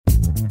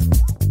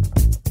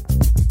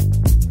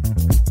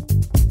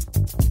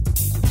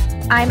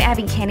I'm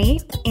Abby Kinney,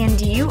 and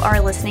you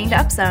are listening to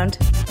Upzoned.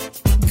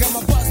 Got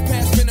my bus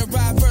pass, finna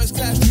ride first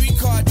class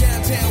streetcar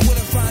downtown with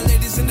the fine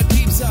ladies in the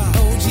peeps are.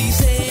 OG's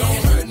head,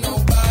 don't hurt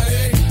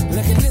nobody.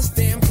 Look at this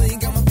damn clean,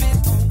 got my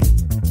fit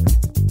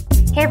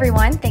on. Hey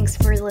everyone, thanks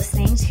for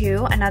listening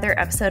to another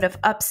episode of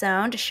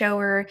Upzoned, a show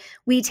where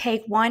we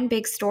take one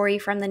big story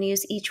from the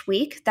news each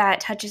week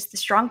that touches the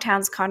Strong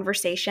Towns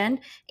conversation,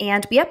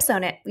 and we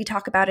upzone it. We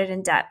talk about it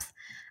in depth.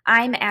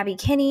 I'm Abby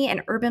Kinney,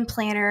 an urban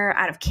planner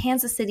out of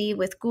Kansas City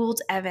with Gould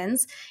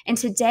Evans, and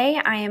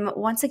today I am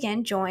once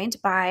again joined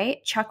by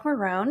Chuck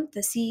Marohn,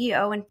 the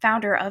CEO and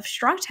founder of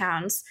Strong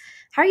Towns.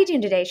 How are you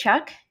doing today,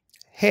 Chuck?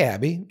 Hey,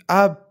 Abby.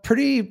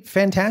 Pretty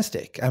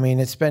fantastic. I mean,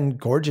 it's been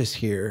gorgeous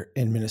here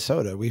in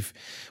Minnesota. We've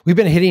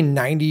been hitting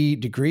 90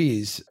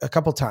 degrees a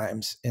couple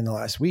times in the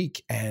last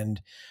week, and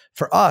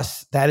for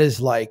us, that is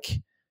like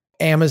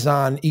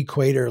Amazon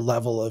equator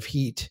level of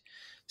heat.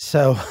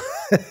 So.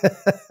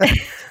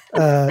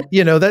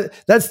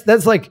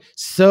 That's like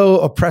so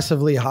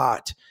oppressively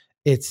hot.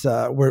 It's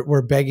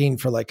we're begging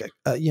for like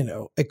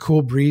a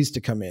cool breeze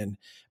to come in.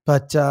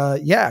 But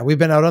we've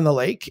been out on the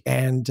lake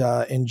and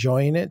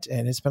enjoying it,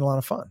 and it's been a lot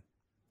of fun.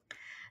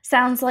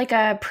 Sounds like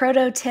a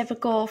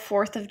prototypical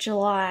 4th of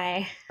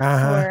July.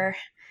 That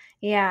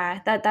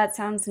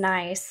sounds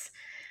nice.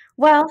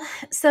 Well,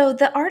 so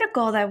the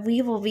article that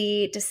we will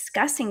be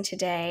discussing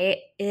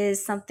today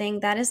is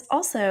something that is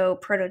also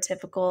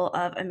prototypical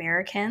of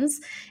Americans.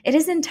 It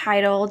is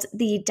entitled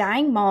The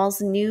Dying Mall's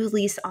New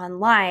Lease on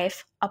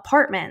Life,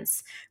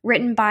 Apartments,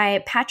 written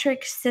by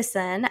Patrick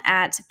Sisson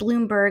at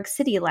Bloomberg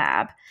City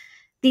Lab.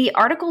 The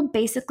article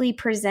basically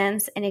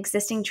presents an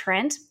existing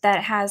trend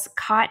that has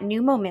caught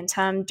new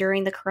momentum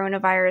during the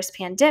coronavirus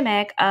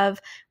pandemic of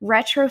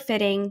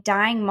retrofitting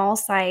dying mall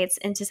sites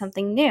into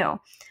something new.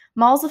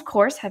 Malls, of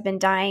course, have been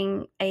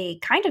dying a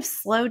kind of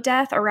slow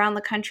death around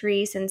the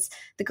country since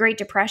the Great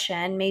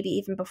Depression, maybe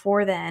even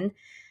before then.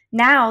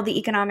 Now, the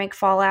economic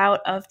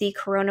fallout of the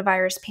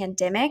coronavirus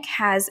pandemic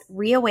has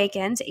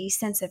reawakened a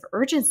sense of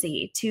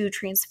urgency to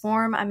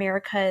transform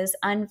America's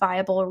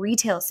unviable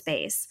retail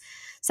space.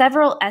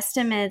 Several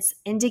estimates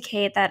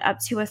indicate that up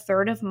to a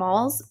third of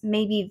malls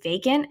may be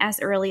vacant as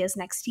early as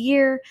next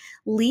year,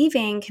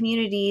 leaving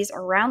communities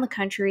around the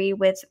country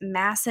with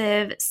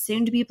massive,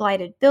 soon-to-be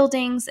blighted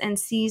buildings and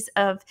seas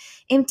of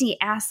empty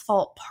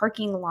asphalt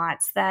parking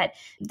lots that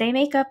they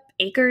make up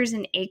acres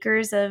and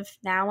acres of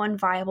now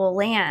unviable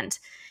land.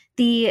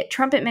 The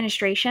Trump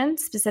administration,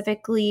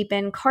 specifically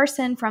Ben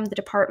Carson from the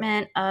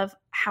Department of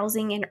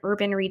Housing and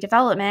Urban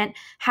Redevelopment,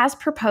 has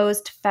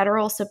proposed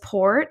federal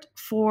support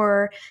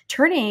for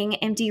turning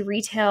empty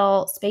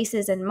retail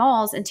spaces and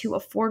malls into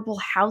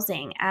affordable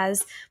housing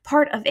as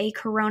part of a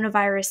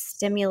coronavirus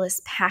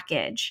stimulus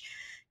package.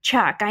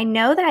 Chuck, I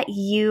know that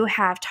you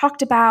have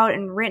talked about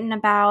and written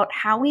about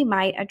how we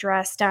might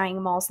address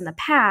dying malls in the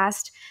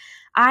past.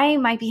 I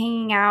might be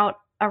hanging out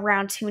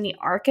around too many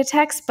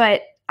architects,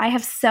 but I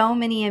have so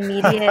many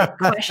immediate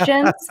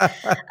questions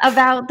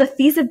about the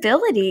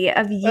feasibility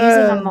of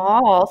using a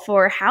mall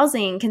for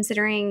housing,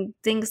 considering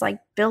things like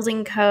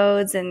building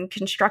codes and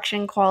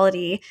construction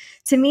quality.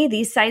 To me,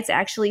 these sites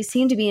actually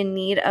seem to be in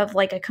need of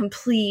like a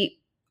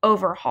complete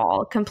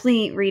overhaul,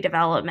 complete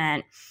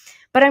redevelopment.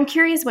 But I'm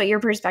curious what your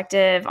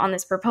perspective on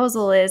this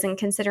proposal is, and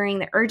considering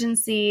the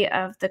urgency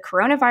of the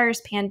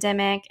coronavirus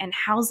pandemic and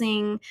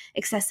housing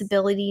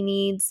accessibility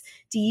needs,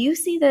 do you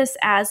see this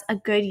as a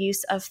good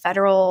use of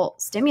federal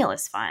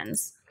stimulus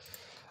funds?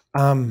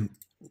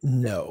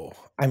 No.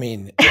 I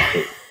mean,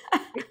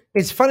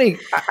 it's funny.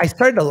 I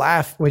started to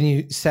laugh when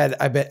you said,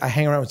 I bet I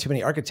hang around with too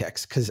many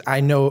architects, because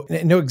I know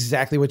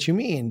exactly what you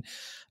mean.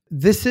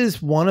 This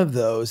is one of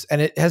those,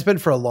 and it has been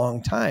for a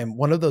long time,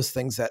 one of those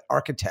things that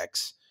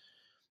architects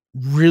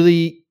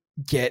really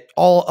get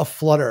all a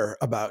flutter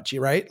about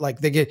you, right? Like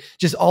they get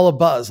just all a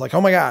buzz, like,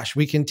 oh my gosh,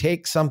 we can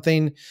take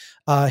something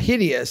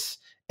hideous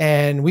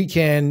and we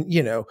can,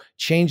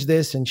 change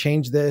this and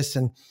change this.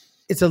 And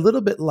it's a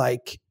little bit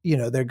like,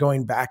 they're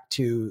going back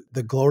to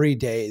the glory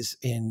days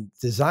in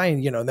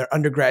design, their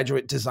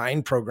undergraduate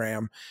design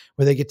program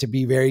where they get to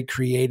be very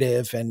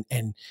creative and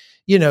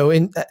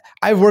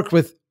I've worked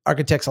with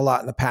architects a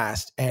lot in the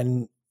past,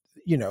 and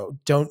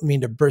don't mean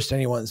to burst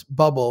anyone's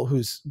bubble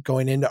who's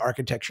going into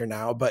architecture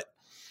now, but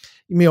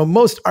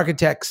most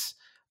architects,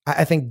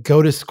 I think,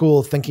 go to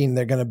school thinking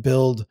they're going to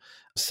build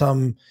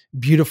some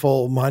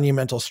beautiful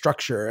monumental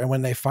structure. And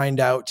when they find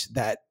out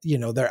that,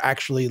 they're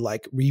actually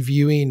like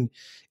reviewing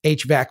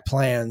HVAC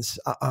plans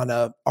on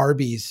a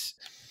Arby's,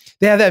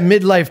 they have that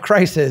midlife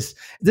crisis.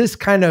 This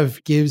kind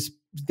of gives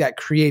that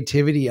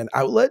creativity an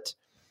outlet,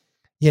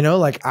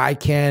 like I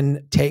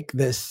can take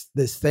this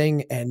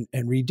thing and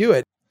redo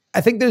it. I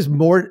think there's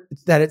more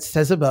that it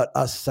says about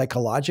us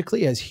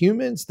psychologically as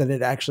humans than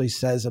it actually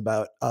says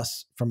about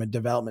us from a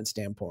development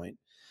standpoint.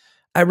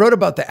 I wrote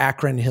about the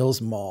Akron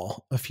Hills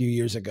Mall a few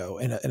years ago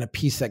in a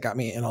piece that got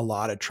me in a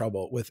lot of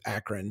trouble with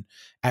Akron.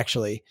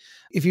 Actually,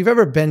 if you've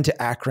ever been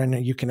to Akron,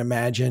 you can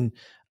imagine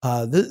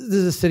this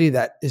is a city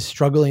that is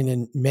struggling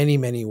in many,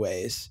 many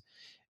ways.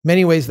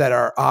 many ways that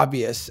are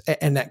obvious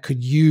and that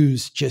could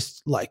use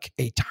just like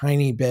a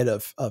tiny bit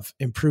of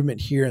improvement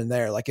here and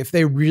there. Like if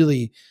they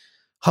really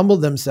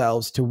humbled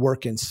themselves to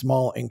work in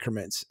small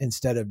increments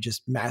instead of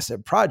just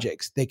massive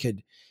projects, they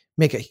could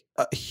make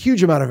a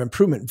huge amount of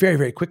improvement very,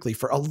 very quickly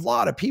for a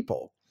lot of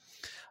people.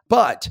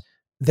 But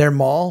their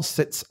mall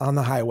sits on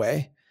the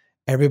highway.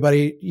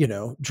 Everybody,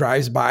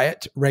 drives by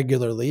it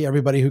regularly.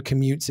 Everybody who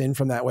commutes in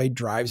from that way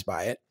drives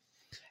by it.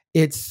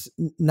 It's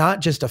not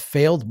just a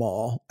failed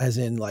mall, as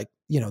in like,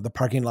 the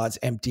parking lot's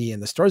empty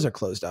and the stores are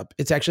closed up.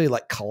 It's actually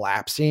like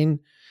collapsing.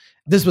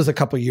 This was a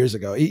couple of years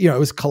ago. It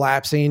was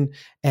collapsing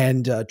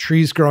and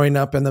trees growing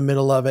up in the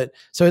middle of it.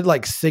 So it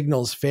like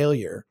signals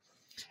failure.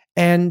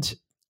 And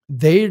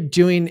they're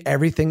doing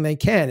everything they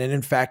can. And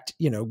in fact,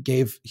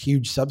 gave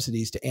huge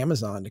subsidies to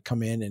Amazon to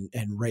come in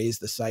and raise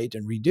the site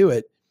and redo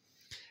it.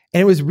 And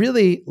it was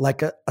really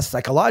like a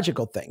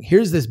psychological thing.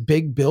 Here's this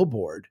big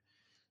billboard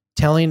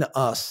telling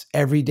us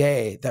every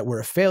day that we're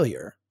a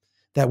failure,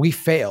 that we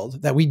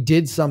failed, that we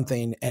did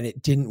something and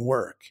it didn't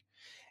work.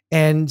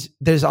 And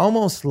there's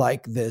almost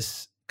like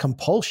this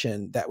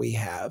compulsion that we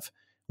have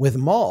with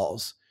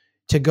malls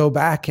to go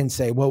back and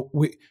say, well,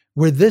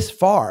 we're this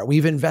far.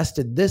 We've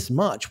invested this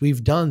much.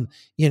 We've done,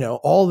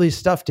 all this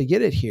stuff to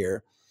get it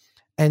here.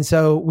 And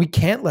so we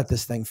can't let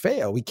this thing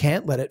fail. We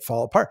can't let it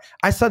fall apart.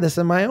 I saw this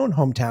in my own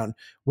hometown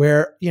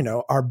where,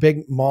 our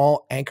big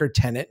mall anchor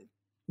tenant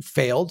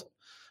failed.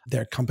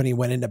 Their company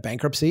went into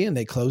bankruptcy and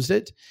they closed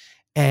it.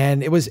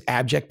 And it was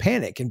abject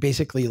panic and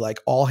basically like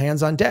all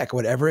hands on deck,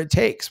 whatever it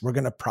takes. We're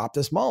going to prop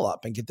this mall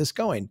up and get this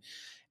going.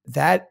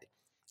 That,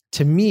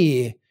 to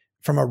me,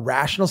 from a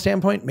rational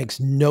standpoint, makes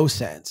no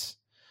sense.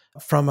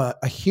 From a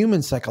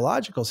human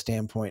psychological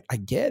standpoint, I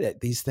get it.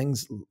 These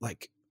things,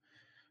 like,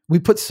 we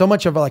put so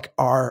much of like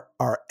our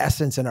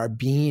essence and our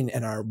being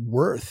and our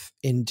worth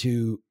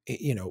into,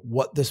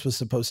 what this was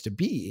supposed to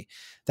be,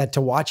 that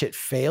to watch it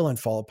fail and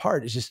fall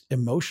apart is just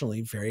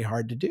emotionally very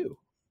hard to do.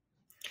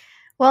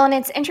 Well, and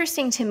it's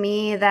interesting to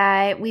me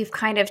that we've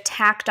kind of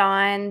tacked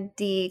on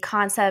the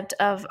concept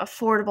of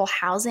affordable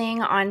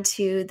housing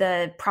onto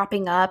the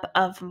propping up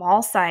of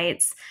mall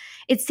sites.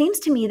 It seems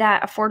to me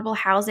that affordable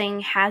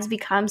housing has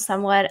become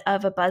somewhat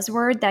of a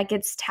buzzword that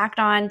gets tacked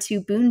on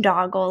to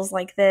boondoggles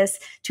like this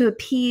to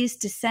appease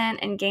dissent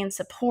and gain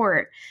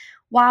support.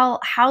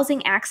 While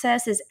housing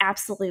access is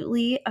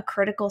absolutely a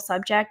critical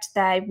subject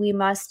that we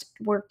must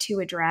work to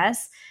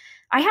address,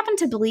 I happen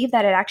to believe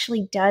that it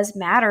actually does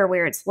matter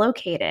where it's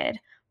located.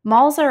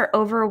 Malls are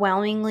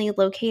overwhelmingly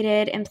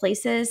located in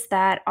places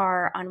that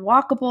are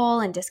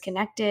unwalkable and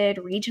disconnected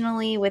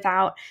regionally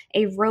without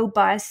a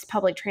robust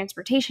public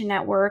transportation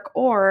network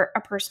or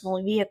a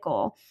personal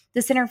vehicle.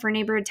 The Center for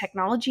Neighborhood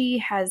Technology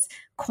has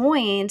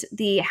coined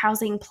the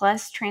Housing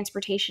Plus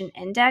Transportation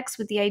Index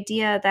with the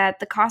idea that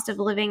the cost of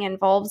living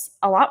involves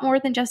a lot more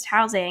than just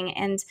housing,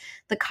 and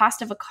the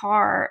cost of a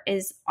car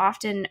is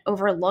often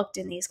overlooked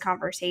in these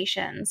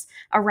conversations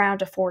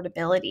around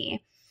affordability.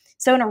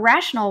 So in a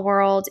rational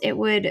world, it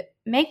would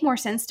make more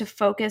sense to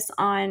focus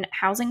on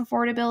housing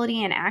affordability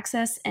and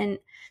access and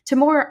to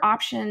more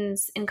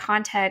options in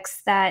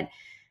contexts that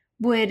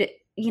would,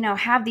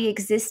 have the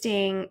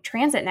existing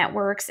transit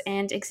networks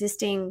and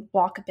existing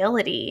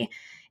walkability.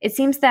 It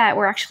seems that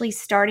we're actually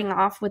starting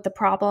off with the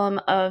problem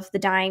of the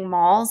dying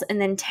malls and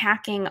then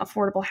tacking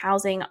affordable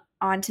housing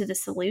onto the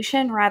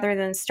solution rather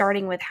than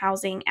starting with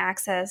housing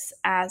access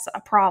as a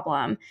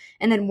problem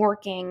and then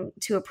working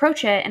to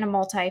approach it in a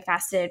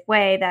multifaceted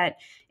way that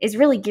is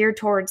really geared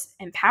towards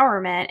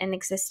empowerment in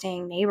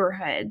existing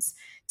neighborhoods.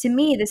 To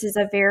me, this is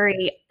a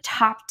very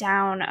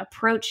top-down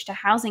approach to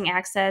housing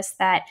access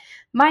that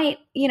might,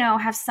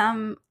 have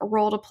some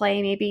role to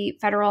play. Maybe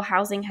federal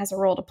housing has a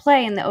role to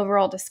play in the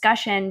overall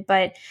discussion,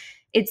 but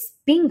it's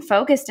being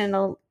focused in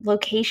a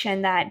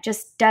location that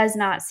just does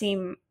not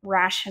seem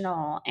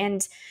rational.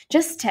 And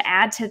just to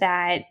add to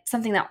that,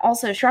 something that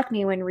also struck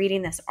me when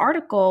reading this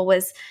article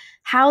was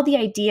how the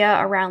idea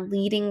around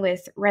leading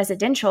with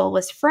residential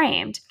was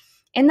framed.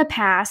 In the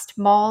past,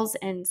 malls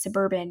and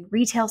suburban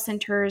retail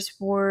centers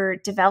were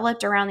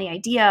developed around the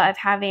idea of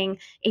having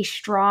a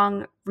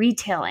strong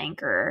retail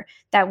anchor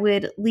that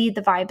would lead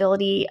the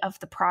viability of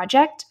the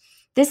project.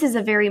 This is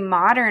a very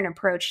modern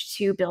approach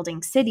to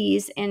building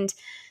cities, and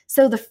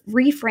so the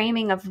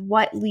reframing of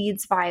what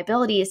leads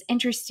viability is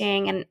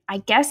interesting and I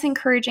guess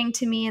encouraging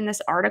to me in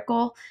this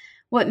article.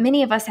 What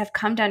many of us have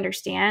come to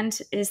understand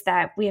is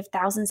that we have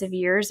thousands of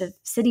years of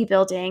city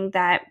building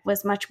that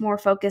was much more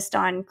focused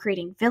on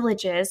creating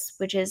villages,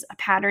 which is a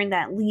pattern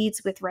that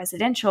leads with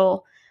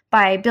residential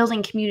by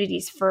building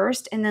communities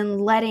first and then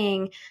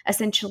letting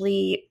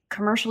essentially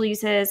commercial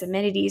uses,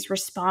 amenities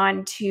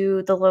respond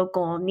to the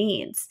local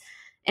needs.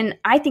 And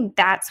I think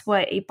that's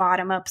what a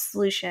bottom-up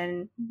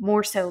solution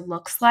more so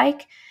looks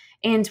like.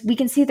 And we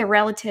can see the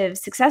relative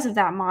success of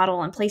that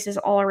model in places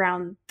all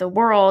around the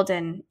world.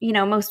 And,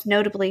 most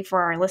notably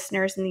for our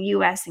listeners in the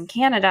US and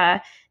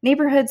Canada,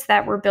 neighborhoods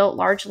that were built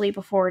largely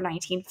before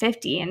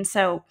 1950. And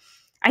so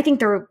I think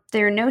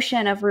their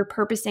notion of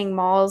repurposing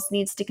malls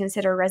needs to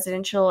consider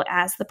residential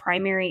as the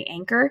primary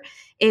anchor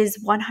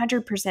is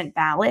 100%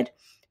 valid.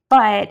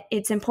 But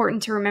it's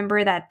important to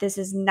remember that this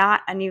is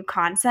not a new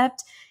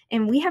concept.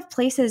 And we have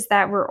places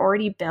that were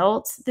already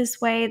built this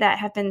way that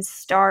have been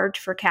starved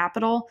for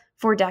capital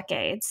for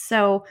decades.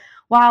 So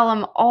while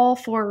I'm all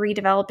for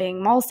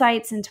redeveloping mall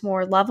sites into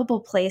more lovable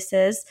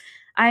places,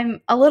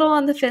 I'm a little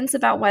on the fence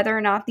about whether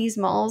or not these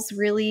malls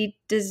really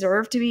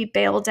deserve to be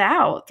bailed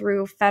out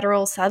through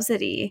federal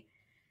subsidy.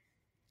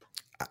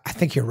 I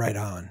think you're right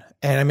on.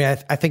 And I mean,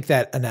 I think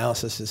that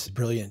analysis is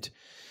brilliant.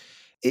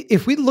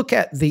 If we look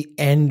at the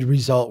end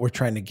result we're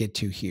trying to get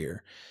to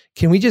here,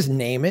 can we just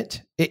name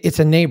it? It's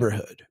a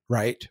neighborhood,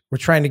 right? We're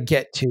trying to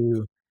get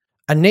to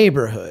a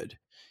neighborhood.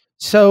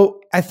 So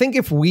I think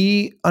if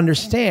we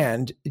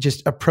understand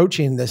just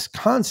approaching this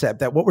concept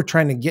that what we're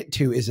trying to get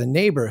to is a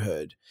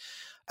neighborhood,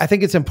 I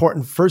think it's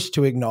important first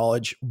to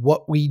acknowledge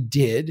what we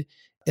did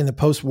in the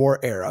post-war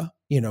era.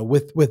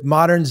 With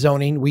modern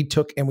zoning, we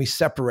took and we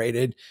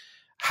separated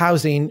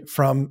housing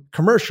from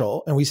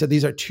commercial. And we said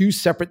these are two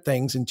separate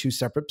things in two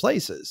separate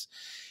places.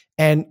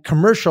 And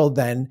commercial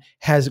then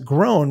has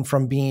grown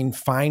from being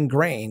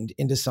fine-grained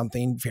into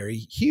something very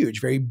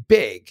huge, very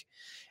big.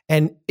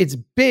 And it's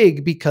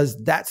big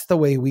because that's the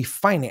way we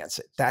finance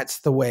it.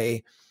 That's the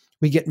way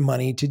we get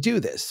money to do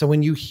this. So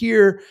when you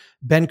hear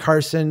Ben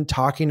Carson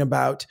talking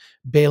about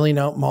bailing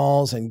out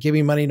malls and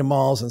giving money to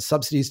malls and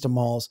subsidies to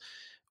malls,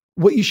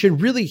 what you should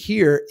really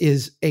hear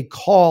is a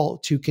call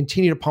to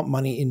continue to pump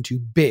money into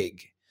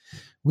big.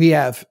 We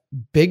have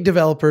big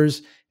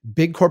developers,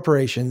 big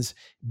corporations,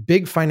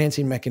 big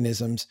financing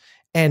mechanisms,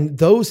 and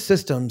those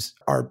systems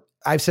are,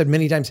 I've said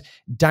many times,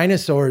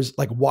 dinosaurs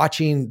like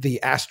watching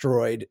the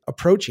asteroid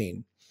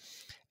approaching.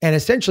 And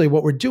essentially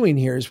what we're doing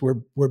here is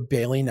we're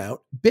bailing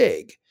out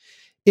big.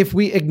 If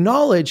we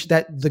acknowledge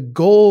that the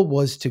goal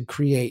was to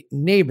create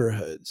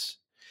neighborhoods,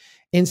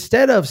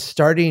 instead of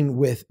starting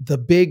with the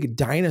big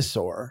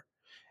dinosaur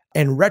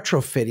and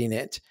retrofitting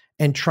it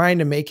and trying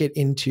to make it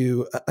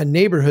into a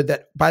neighborhood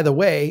that, by the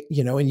way,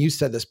 and you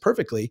said this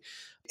perfectly,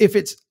 if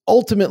it's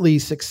ultimately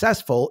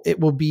successful, it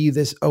will be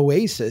this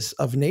oasis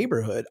of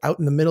neighborhood out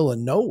in the middle of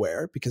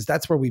nowhere, because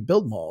that's where we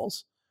build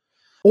malls.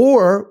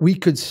 Or we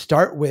could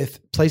start with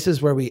places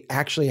where we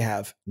actually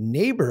have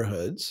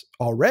neighborhoods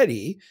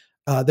already.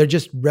 They're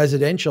just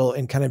residential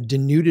and kind of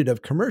denuded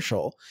of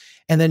commercial,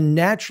 and then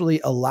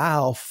naturally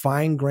allow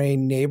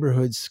fine-grained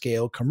neighborhood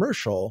scale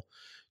commercial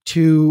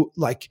to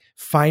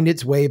find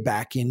its way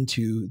back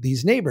into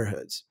these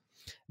neighborhoods.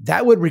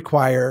 That would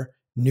require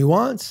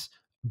nuance,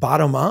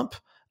 bottom up,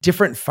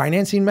 different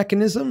financing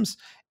mechanisms.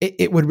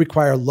 It would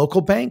require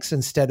local banks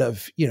instead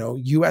of,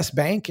 US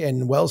Bank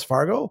and Wells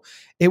Fargo.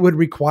 It would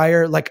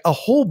require a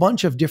whole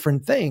bunch of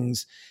different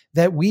things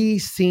that we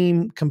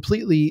seem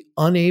completely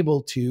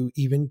unable to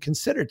even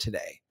consider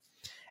today.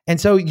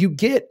 And so you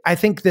get, I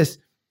think, this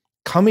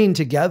coming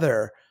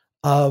together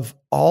of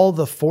all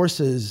the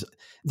forces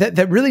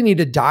that really need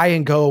to die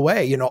and go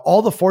away.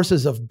 All the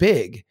forces of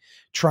big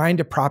trying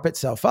to prop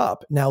itself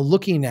up. Now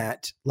looking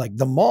at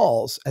the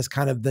malls as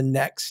kind of the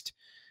next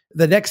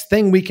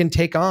thing we can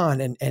take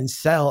on and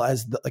sell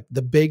as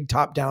the big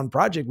top-down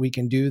project we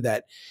can do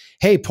that,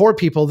 hey, poor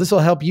people, this will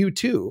help you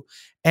too.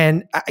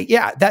 And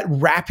that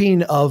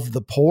wrapping of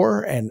the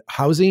poor and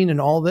housing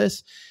and all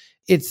this,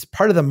 it's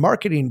part of the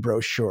marketing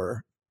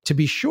brochure, to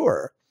be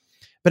sure.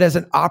 But as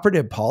an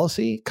operative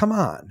policy, come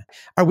on.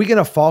 Are we going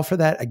to fall for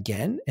that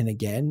again and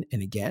again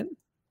and again?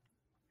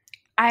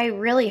 I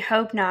really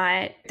hope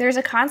not. There's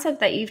a concept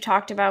that you've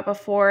talked about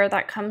before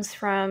that comes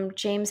from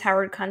James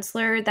Howard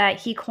Kunstler that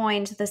he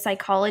coined the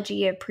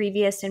psychology of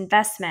previous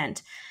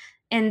investment.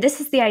 And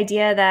this is the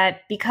idea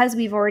that because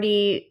we've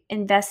already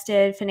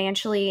invested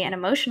financially and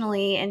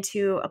emotionally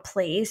into a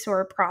place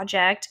or a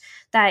project,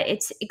 that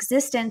its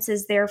existence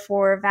is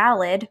therefore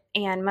valid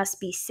and must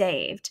be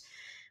saved.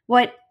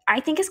 What I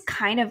think is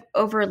kind of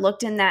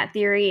overlooked in that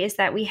theory is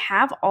that we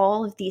have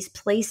all of these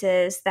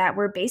places that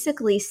were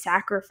basically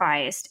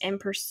sacrificed in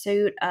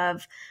pursuit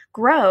of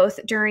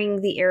growth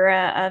during the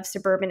era of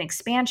suburban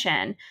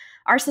expansion.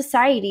 Our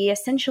society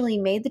essentially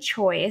made the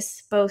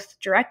choice, both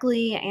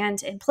directly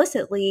and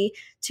implicitly,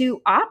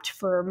 to opt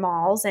for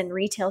malls and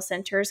retail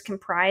centers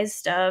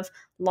comprised of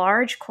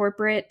large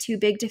corporate, too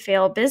big to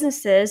fail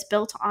businesses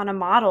built on a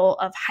model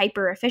of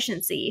hyper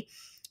efficiency.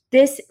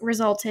 This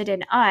resulted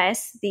in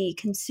us, the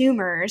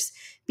consumers,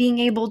 being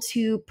able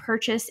to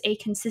purchase a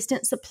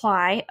consistent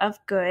supply of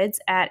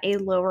goods at a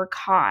lower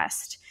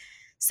cost.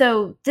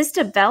 So this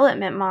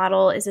development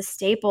model is a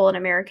staple in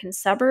American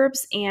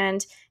suburbs,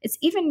 and it's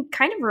even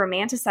kind of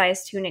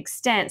romanticized to an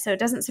extent. So it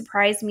doesn't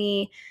surprise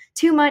me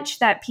too much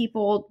that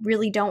people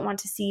really don't want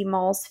to see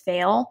malls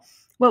fail.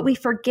 What we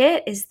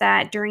forget is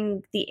that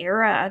during the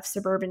era of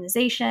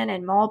suburbanization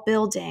and mall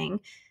building,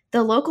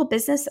 the local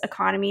business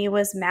economy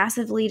was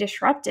massively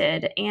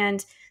disrupted,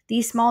 and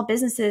these small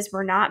businesses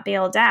were not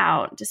bailed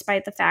out,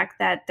 despite the fact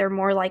that they're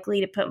more likely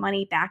to put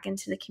money back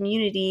into the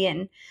community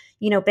and,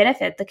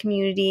 benefit the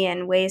community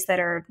in ways that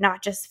are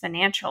not just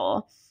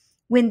financial.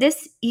 When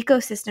this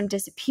ecosystem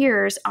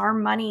disappears, our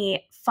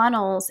money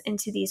funnels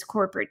into these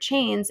corporate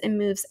chains and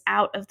moves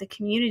out of the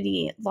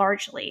community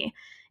largely.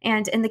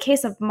 And in the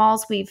case of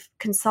malls, we've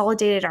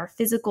consolidated our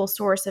physical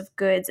source of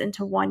goods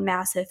into one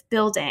massive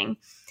building.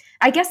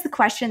 I guess the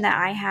question that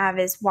I have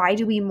is, why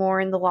do we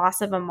mourn the loss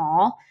of a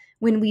mall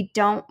when we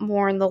don't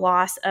mourn the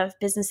loss of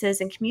businesses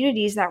and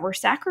communities that were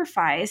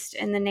sacrificed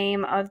in the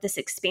name of this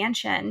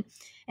expansion?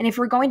 And if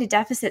we're going to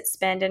deficit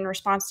spend in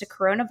response to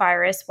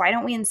coronavirus, why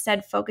don't we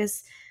instead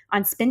focus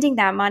on spending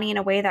that money in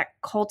a way that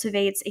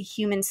cultivates a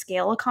human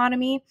scale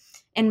economy?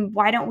 And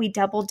why don't we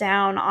double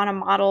down on a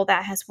model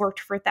that has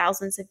worked for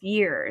thousands of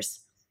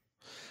years?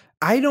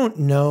 I don't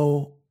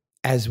know,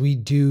 as we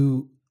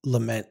do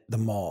lament the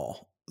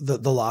mall, the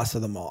loss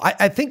of the mall.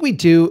 I think we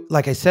do,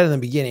 like I said in the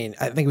beginning,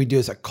 I think we do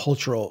as a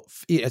cultural,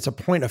 it's a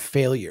point of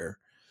failure.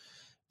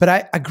 But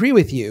I agree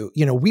with you.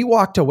 You know, we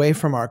walked away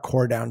from our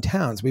core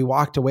downtowns. We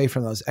walked away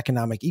from those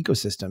economic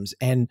ecosystems.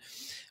 And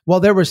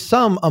while there were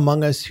some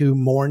among us who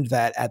mourned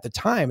that at the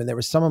time, and there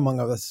were some among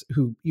us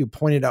who you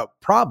pointed out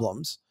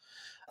problems,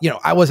 you know,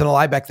 I wasn't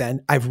alive back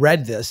then. I've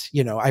read this,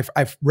 you know,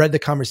 I've read the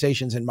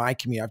conversations in my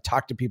community. I've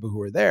talked to people who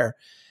were there.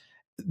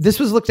 This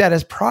was looked at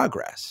as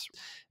progress.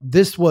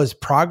 This was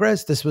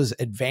progress. This was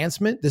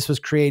advancement. This was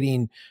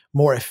creating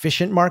more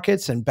efficient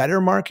markets and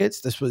better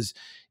markets. This was,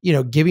 you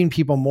know, giving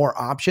people more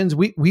options.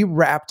 We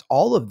wrapped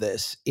all of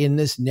this in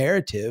this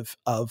narrative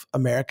of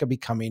America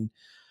becoming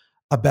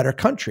a better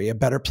country, a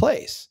better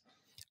place.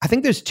 I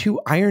think there's two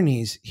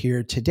ironies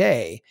here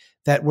today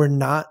that we're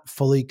not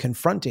fully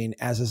confronting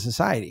as a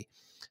society.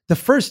 The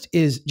first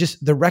is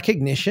just the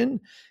recognition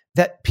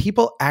that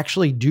people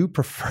actually do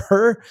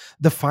prefer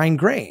the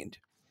fine-grained.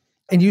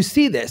 And you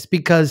see this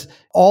because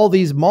all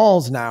these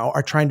malls now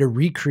are trying to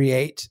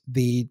recreate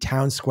the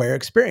town square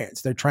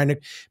experience. They're trying to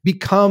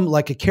become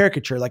like a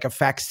caricature, like a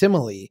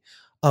facsimile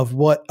of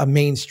what a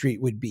main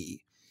street would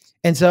be.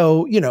 And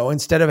so, you know,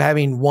 instead of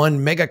having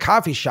one mega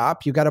coffee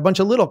shop, you got a bunch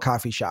of little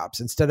coffee shops.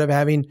 Instead of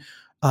having,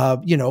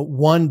 you know,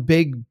 one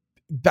big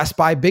Best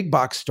Buy big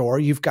box store,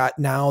 you've got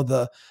now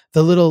the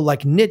little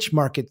like niche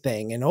market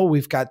thing. And, oh,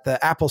 we've got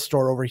the Apple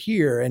store over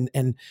here and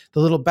the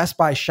little Best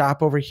Buy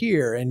shop over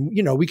here. And,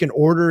 you know, we can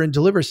order and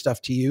deliver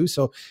stuff to you.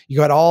 So you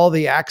got all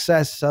the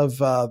access of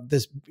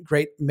this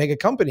great mega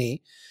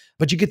company,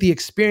 but you get the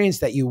experience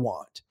that you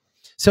want.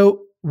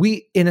 So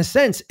we, in a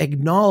sense,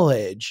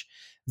 acknowledge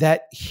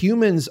that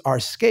humans are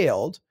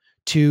scaled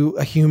to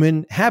a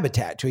human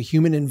habitat, to a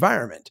human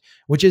environment,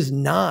 which is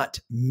not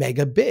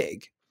mega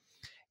big.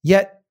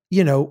 Yet,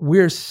 you know,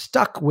 we're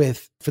stuck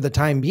with, for the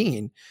time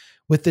being,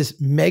 with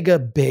this mega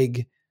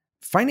big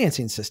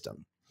financing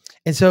system.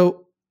 And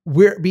so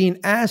we're being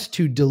asked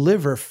to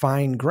deliver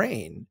fine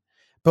grain,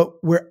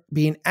 but we're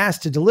being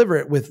asked to deliver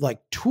it with like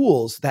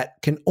tools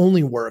that can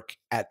only work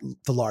at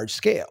the large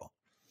scale.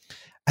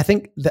 I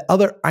think the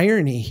other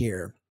irony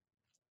here,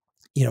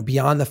 you know,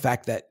 beyond the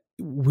fact that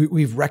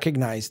we've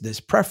recognized this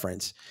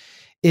preference,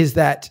 is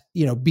that,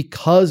 you know,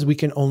 because we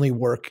can only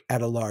work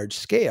at a large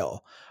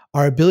scale,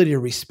 our ability to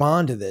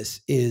respond to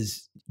this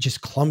is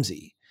just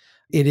clumsy.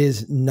 It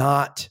is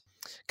not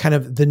kind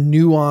of the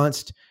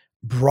nuanced,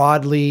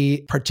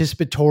 broadly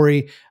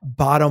participatory,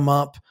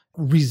 bottom-up,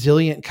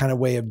 resilient kind of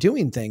way of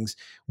doing things.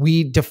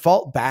 We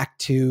default back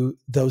to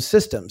those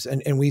systems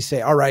and we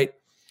say, all right,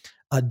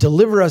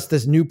 deliver us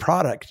this new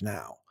product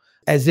now,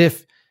 as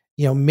if,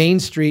 you know,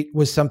 Main Street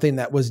was something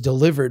that was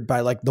delivered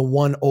by like the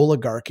one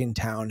oligarch in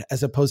town,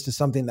 as opposed to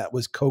something that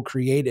was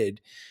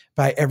co-created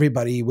by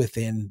everybody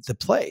within the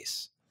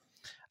place.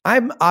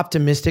 I'm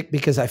optimistic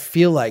because I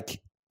feel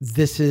like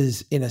this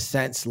is, in a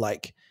sense,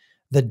 like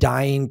the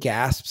dying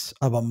gasps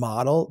of a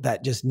model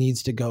that just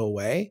needs to go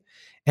away.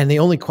 And the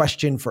only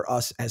question for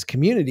us as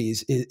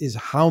communities is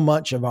how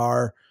much of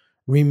our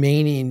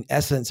remaining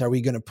essence are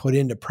we going to put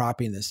into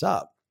propping this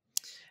up?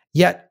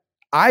 Yet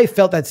I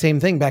felt that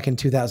same thing back in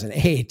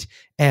 2008,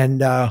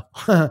 and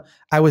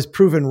I was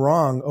proven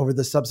wrong over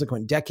the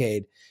subsequent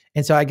decade.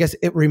 And so I guess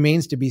it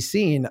remains to be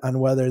seen on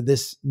whether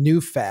this new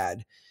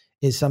fad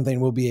is something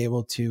we'll be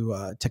able to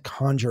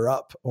conjure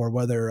up, or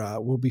whether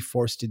we'll be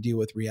forced to deal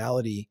with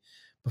reality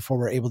before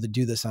we're able to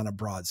do this on a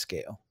broad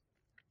scale.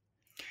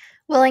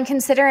 Well, and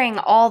considering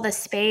all the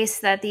space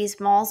that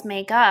these malls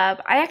make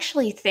up, I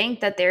actually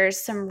think that there's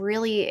some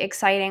really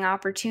exciting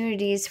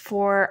opportunities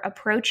for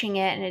approaching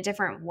it in a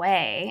different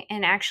way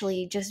and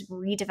actually just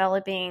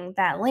redeveloping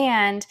that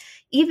land.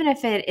 Even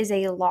if it is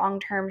a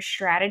long-term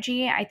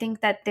strategy, I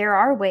think that there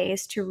are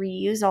ways to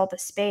reuse all the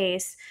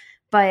space.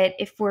 But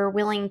if we're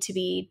willing to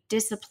be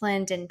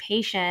disciplined and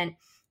patient,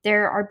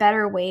 there are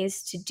better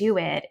ways to do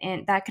it.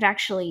 And that could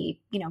actually,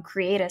 you know,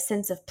 create a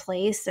sense of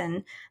place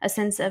and a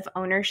sense of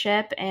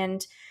ownership,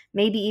 and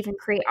maybe even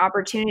create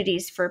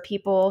opportunities for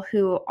people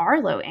who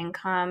are low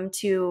income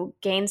to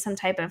gain some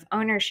type of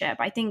ownership.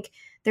 I think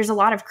there's a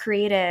lot of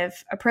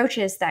creative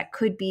approaches that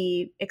could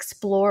be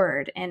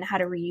explored in how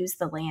to reuse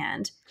the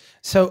land.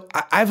 So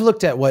I've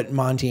looked at what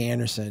Monty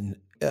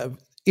Anderson,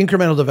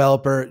 incremental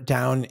developer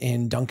down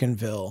in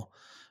Duncanville,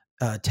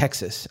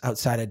 Texas,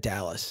 outside of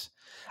Dallas.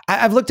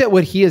 I've looked at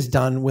what he has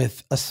done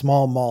with a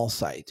small mall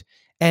site,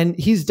 and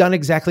he's done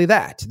exactly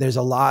that. There's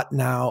a lot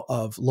now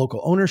of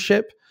local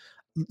ownership,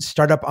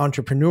 startup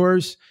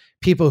entrepreneurs,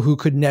 people who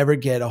could never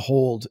get a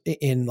hold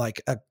in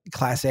like a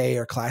class A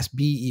or class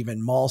B,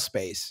 even mall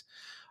space,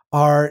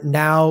 are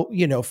now,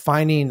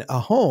 finding a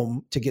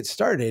home to get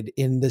started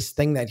in this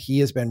thing that he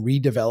has been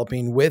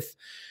redeveloping with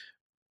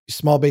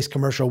small base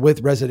commercial,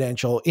 with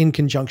residential, in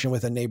conjunction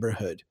with a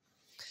neighborhood.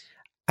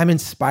 I'm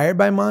inspired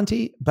by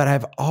Monty, but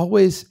I've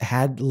always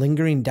had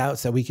lingering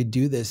doubts that we could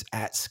do this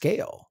at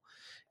scale,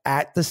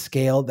 at the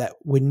scale that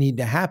would need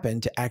to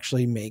happen to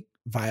actually make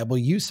viable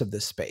use of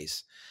this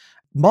space.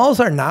 Malls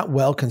are not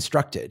well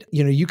constructed.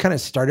 You kind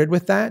of started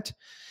with that.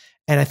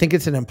 And I think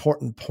it's an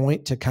important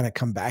point to kind of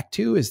come back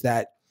to, is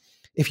that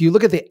if you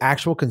look at the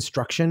actual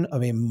construction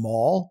of a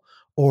mall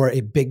or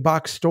a big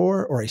box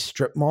store or a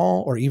strip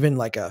mall, or even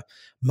like a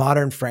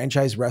modern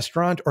franchise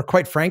restaurant, or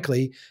quite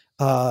frankly,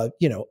 a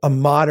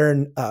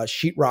modern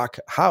sheetrock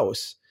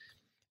house,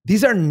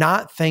 these are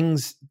not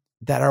things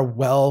that are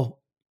well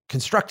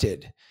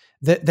constructed.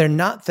 They're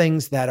not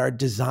things that are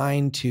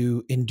designed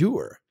to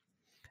endure.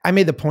 I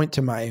made the point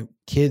to my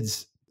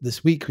kids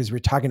this week, because we're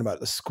talking about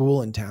the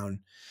school in town.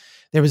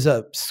 There was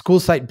a school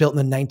site built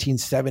in the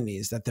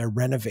 1970s that they're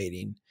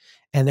renovating,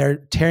 and they're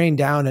tearing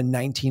down a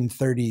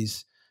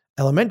 1930s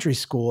elementary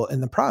school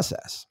in the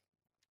process.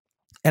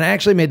 And I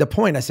actually made the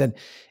point. I said,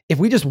 if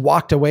we just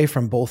walked away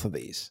from both of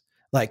these,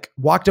 like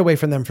walked away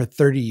from them for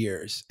 30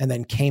 years and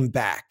then came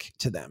back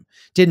to them,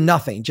 did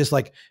nothing, just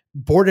like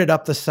boarded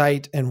up the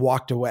site and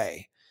walked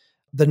away.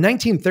 The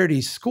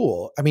 1930s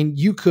school, I mean,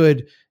 you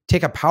could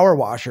take a power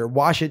washer,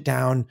 wash it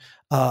down,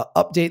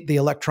 update the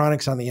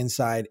electronics on the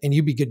inside, and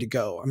you'd be good to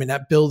go. I mean,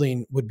 that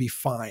building would be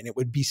fine. It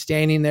would be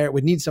standing there. It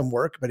would need some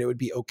work, but it would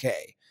be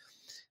okay.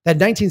 That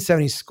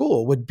 1970s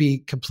school would be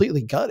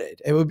completely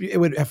gutted. It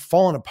would have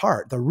fallen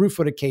apart. The roof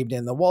would have caved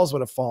in. The walls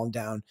would have fallen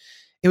down.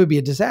 It would be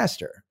a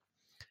disaster.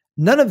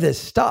 None of this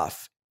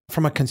stuff,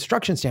 from a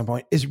construction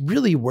standpoint, is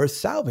really worth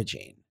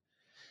salvaging.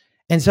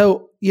 And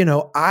so,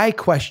 I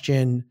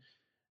question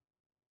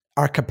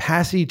our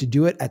capacity to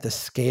do it at the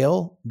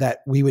scale that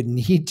we would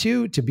need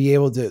to be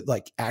able to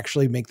like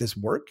actually make this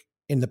work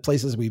in the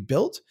places we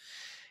built.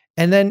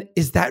 And then,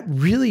 is that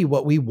really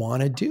what we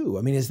want to do?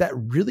 I mean, is that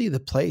really the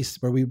place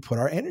where we put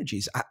our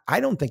energies? I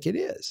don't think it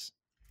is.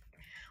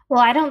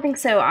 Well, I don't think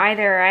so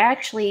either. I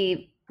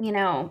actually,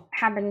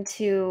 happen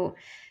to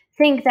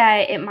think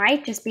that it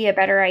might just be a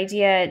better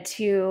idea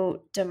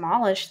to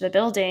demolish the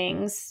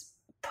buildings,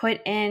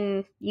 put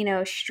in,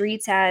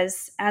 streets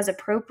as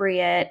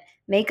appropriate,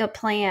 make a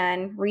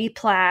plan,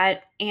 replat,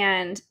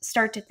 and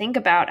start to think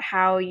about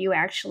how you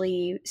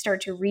actually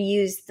start to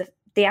reuse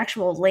the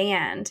actual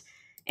land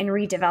and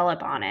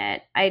redevelop on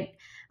it.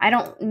 I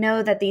don't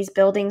know that these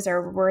buildings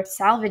are worth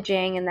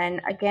salvaging. And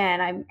then again,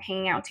 I'm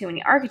hanging out too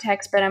many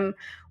architects, but I'm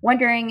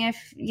wondering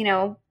if,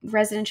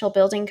 residential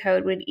building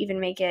code would even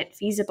make it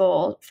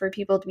feasible for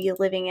people to be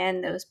living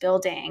in those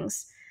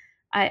buildings.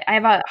 I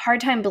have a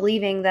hard time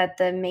believing that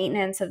the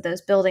maintenance of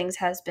those buildings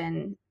has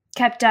been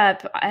kept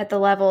up at the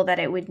level that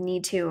it would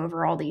need to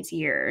over all these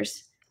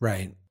years.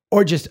 Right.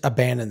 Or just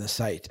abandon the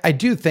site. I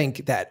do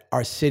think that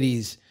our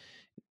cities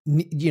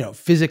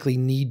physically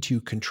need to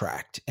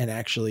contract, and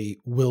actually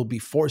will be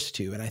forced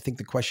to. And I think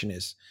the question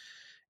is,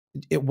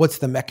 what's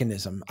the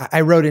mechanism? I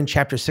wrote in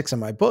chapter 6 of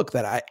my book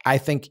that I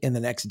think in the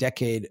next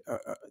decade,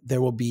 there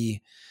will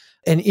be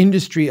an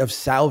industry of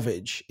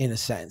salvage, in a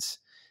sense,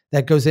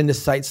 that goes into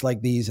sites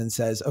like these and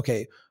says,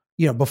 okay,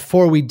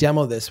 before we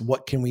demo this,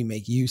 what can we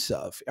make use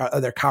of?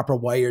 Are there copper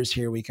wires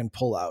here we can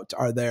pull out?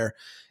 Are there,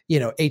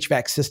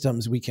 HVAC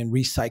systems we can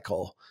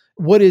recycle?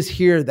 What is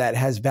here that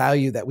has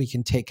value that we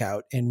can take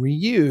out and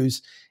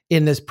reuse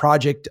in this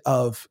project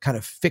of kind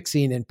of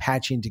fixing and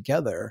patching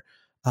together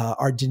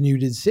our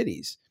denuded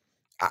cities?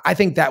 I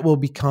think that will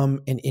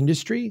become an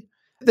industry.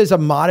 There's a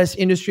modest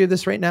industry of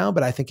this right now,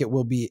 but I think it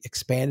will be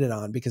expanded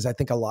on, because I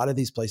think a lot of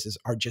these places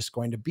are just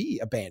going to be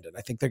abandoned.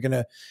 I think they're going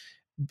to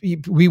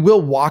we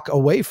will walk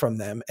away from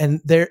them,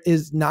 and there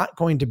is not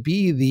going to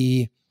be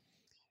the,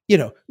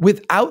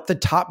 without the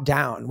top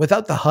down,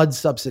 without the HUD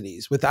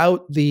subsidies,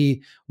 without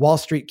the Wall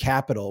Street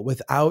capital,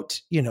 without,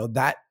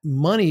 that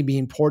money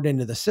being poured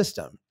into the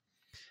system,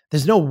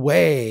 there's no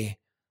way,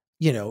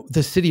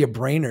 the city of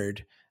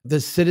Brainerd,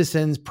 the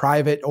citizens,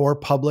 private or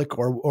public,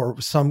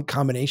 or some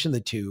combination of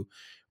the two,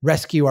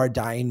 rescue our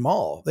dying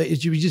mall. We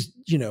just,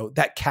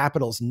 that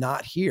capital's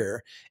not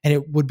here, and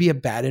it would be a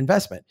bad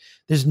investment.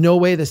 There's no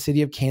way the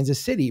city of Kansas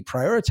City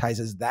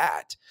prioritizes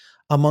that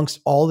amongst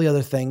all the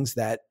other things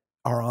that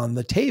are on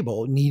the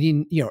table,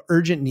 needing,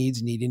 urgent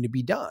needs needing to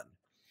be done.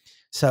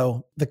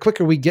 So the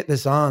quicker we get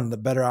this on, the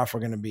better off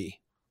we're going to be.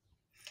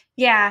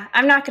 Yeah,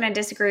 I'm not going to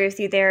disagree with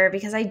you there,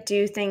 because I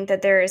do think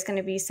that there is going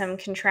to be some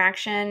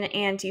contraction.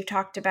 And you've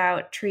talked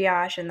about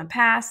triage in the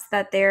past,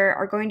 that there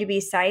are going to be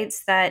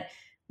sites that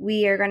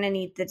we are going to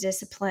need the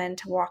discipline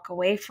to walk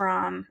away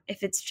from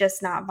if it's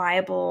just not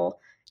viable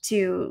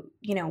to,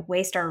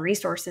 waste our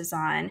resources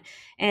on.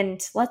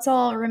 And let's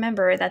all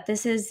remember that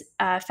this is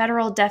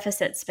federal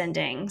deficit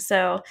spending.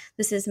 So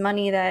this is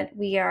money that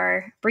we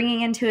are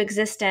bringing into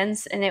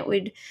existence, and it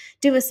would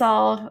do us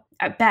all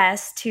at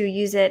best to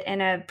use it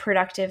in a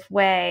productive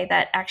way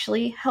that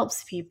actually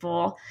helps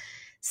people.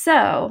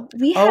 So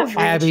we have reached-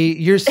 Abby,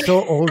 you're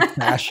so old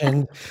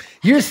fashioned.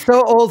 You're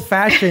so old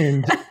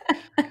fashioned.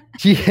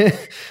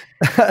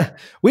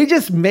 We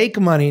just make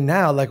money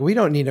now. Like, we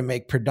don't need to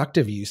make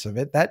productive use of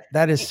it.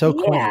 That is so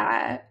quaint.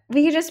 Yeah,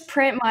 we could just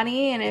print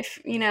money, and if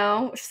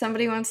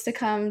somebody wants to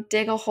come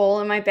dig a hole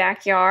in my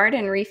backyard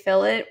and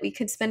refill it, we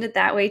could spend it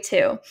that way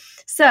too.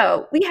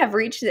 So we have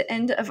reached the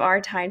end of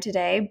our time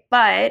today,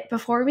 but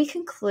before we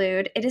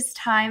conclude, it is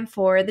time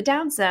for the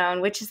Down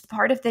Zone, which is the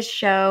part of this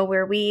show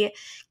where we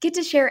get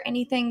to share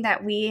anything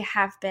that we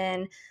have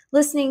been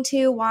listening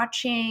to,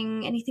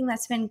 watching, anything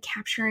that's been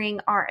capturing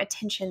our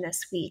attention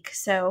this week.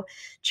 So,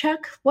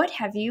 Chuck, what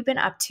have you been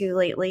up to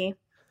lately?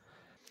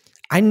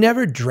 I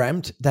never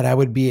dreamt that I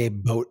would be a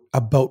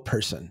boat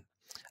person.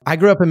 I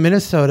grew up in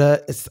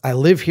Minnesota. I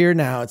live here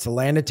now. It's a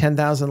land of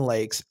 10,000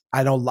 lakes.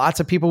 I know lots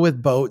of people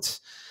with boats.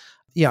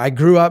 I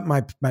grew up,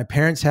 my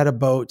parents had a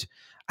boat.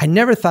 I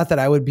never thought that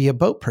I would be a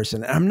boat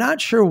person. And I'm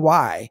not sure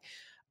why.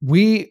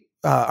 We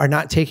are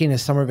not taking a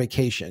summer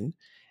vacation.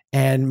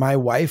 And my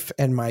wife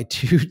and my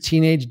 2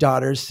 teenage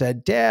daughters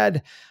said,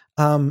 Dad,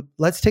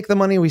 let's take the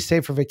money we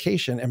save for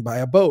vacation and buy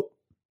a boat.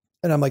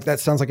 And I'm like, that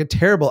sounds like a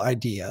terrible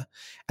idea.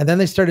 And then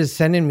they started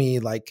sending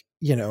me like,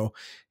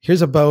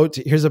 here's a boat,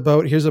 here's a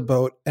boat, here's a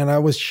boat. And I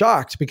was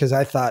shocked because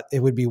I thought it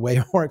would be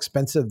way more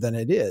expensive than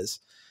it is.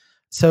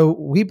 So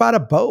we bought a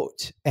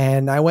boat,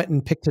 and I went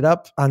and picked it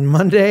up on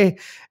Monday,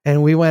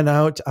 and we went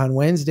out on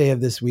Wednesday of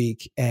this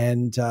week.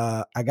 And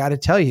I got to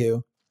tell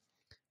you,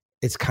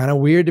 it's kind of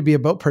weird to be a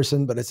boat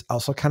person, but it's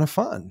also kind of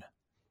fun.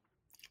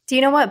 Do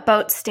you know what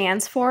BOAT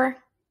stands for?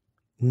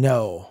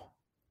 No.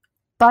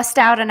 Bust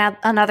out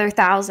another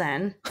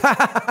 1,000.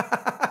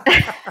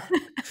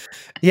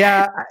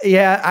 Yeah.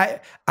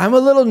 I'm a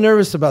little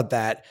nervous about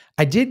that.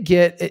 I did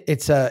get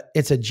it's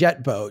a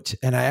jet boat,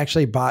 and I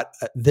actually bought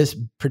this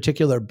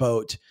particular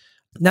boat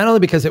not only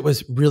because it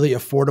was really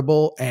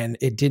affordable and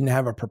it didn't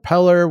have a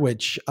propeller,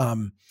 which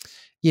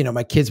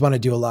my kids want to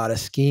do a lot of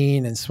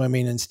skiing and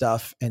swimming and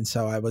stuff. And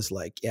so I was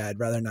like, yeah, I'd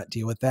rather not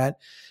deal with that.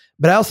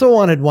 But I also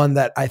wanted one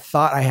that I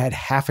thought I had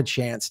half a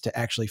chance to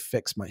actually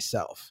fix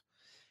myself.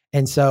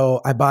 And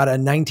so I bought a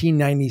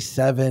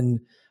 1997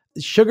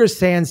 Sugar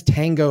Sands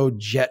Tango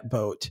jet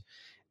boat.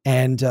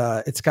 And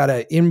it's got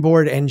an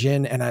inboard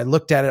engine. And I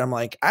looked at it, I'm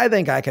like, I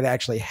think I could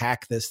actually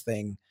hack this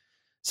thing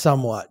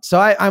somewhat. So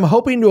I'm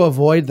hoping to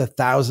avoid the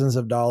thousands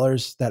of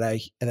dollars that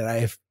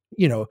I've,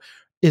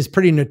 is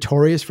pretty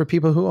notorious for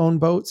people who own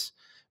boats,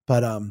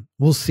 but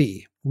we'll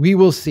see. We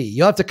will see.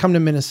 You'll have to come to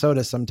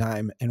Minnesota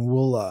sometime, and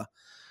we'll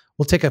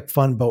take a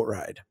fun boat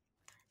ride.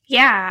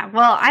 Yeah,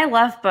 well, I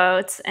love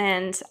boats,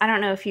 and I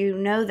don't know if you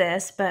know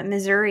this, but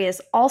Missouri is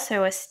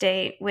also a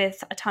state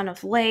with a ton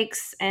of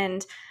lakes,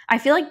 and I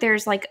feel like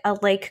there's like a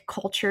lake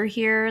culture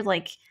here.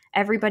 Like,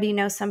 everybody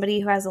knows somebody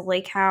who has a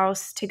lake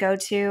house to go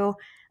to.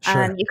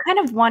 Sure. You kind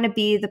of want to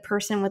be the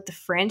person with the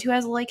friend who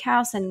has a lake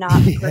house and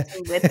not the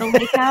person with the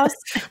lake house.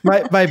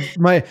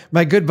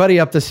 my good buddy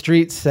up the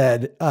street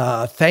said,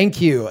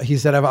 thank you. He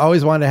said, I've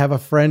always wanted to have a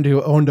friend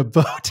who owned a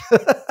boat.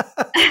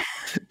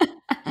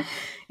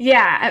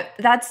 Yeah,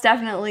 that's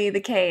definitely the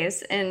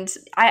case. And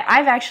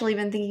I've actually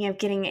been thinking of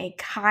getting a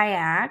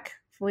kayak,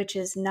 which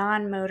is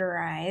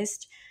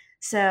non-motorized.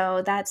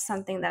 So that's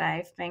something that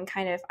I've been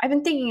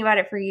thinking about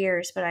it for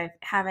years, but I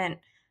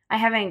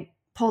haven't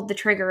pulled the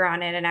trigger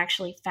on it and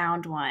actually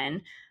found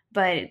one.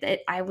 But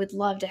I would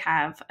love to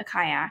have a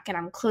kayak, and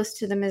I'm close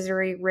to the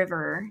Missouri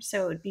River,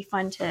 so it would be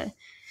fun to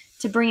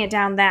bring it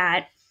down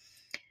that.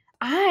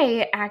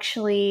 I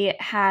actually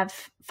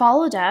have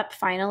followed up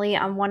finally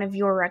on one of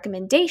your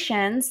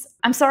recommendations.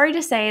 I'm sorry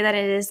to say that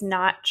it is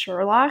not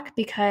Sherlock,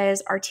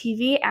 because our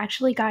TV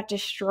actually got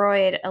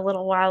destroyed a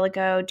little while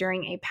ago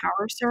during a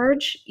power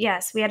surge.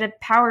 Yes, we had a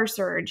power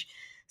surge.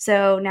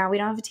 So now we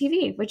don't have a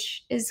TV,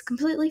 which is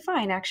completely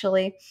fine,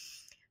 actually.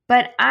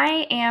 But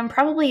I am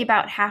probably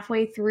about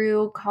halfway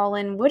through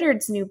Colin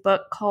Woodard's new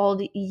book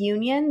called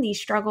Union, The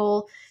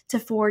Struggle to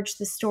Forge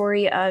the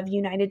Story of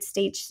United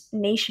States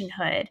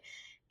Nationhood.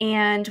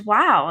 And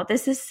wow,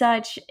 this is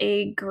such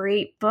a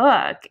great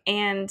book.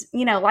 And,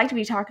 like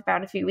we talked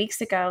about a few weeks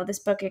ago, this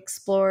book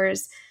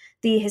explores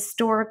the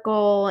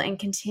historical and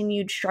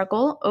continued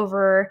struggle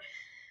over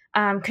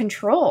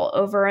control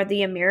over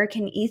the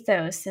American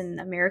ethos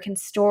and American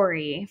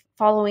story,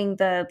 following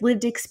the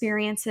lived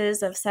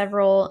experiences of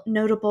several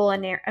notable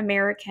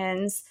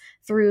Americans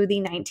through the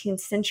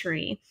 19th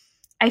century.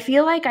 I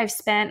feel like I've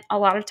spent a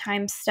lot of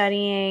time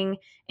studying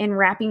and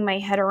wrapping my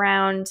head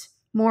around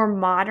more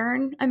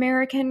modern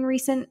American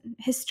recent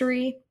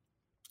history.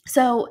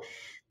 So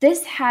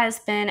this has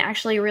been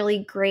actually a really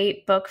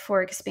great book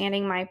for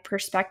expanding my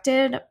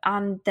perspective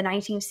on the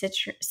 19th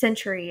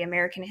century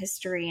American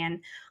history. And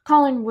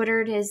Colin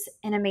Woodard is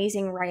an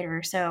amazing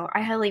writer, so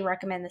I highly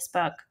recommend this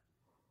book.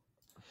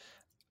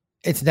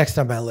 It's next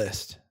on my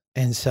list.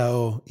 And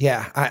so,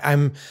 yeah,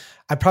 I'm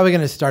probably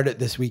going to start it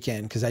this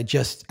weekend because I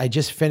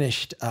just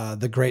finished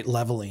The Great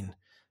Leveling,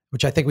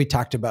 which I think we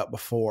talked about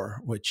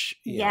before, which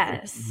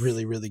yes,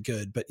 really, really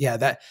good. But yeah,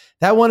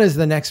 that one is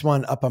the next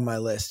one up on my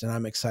list, and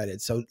I'm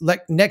excited. So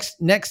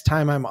next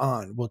time I'm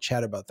on, we'll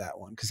chat about that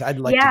one because I'd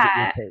like to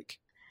get your take.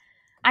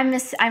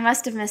 I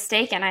must have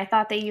mistaken. I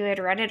thought that you had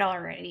read it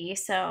already,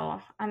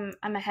 so I'm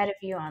ahead of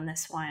you on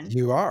this one.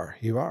 You are.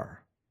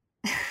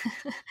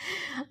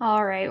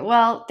 All right.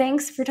 Well,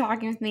 thanks for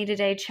talking with me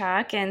today,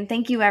 Chuck. And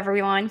thank you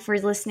everyone for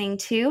listening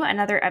to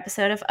another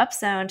episode of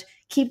Upzoned.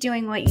 Keep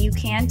doing what you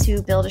can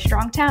to build a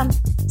strong town.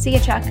 See you,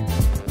 Chuck.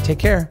 Take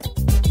care.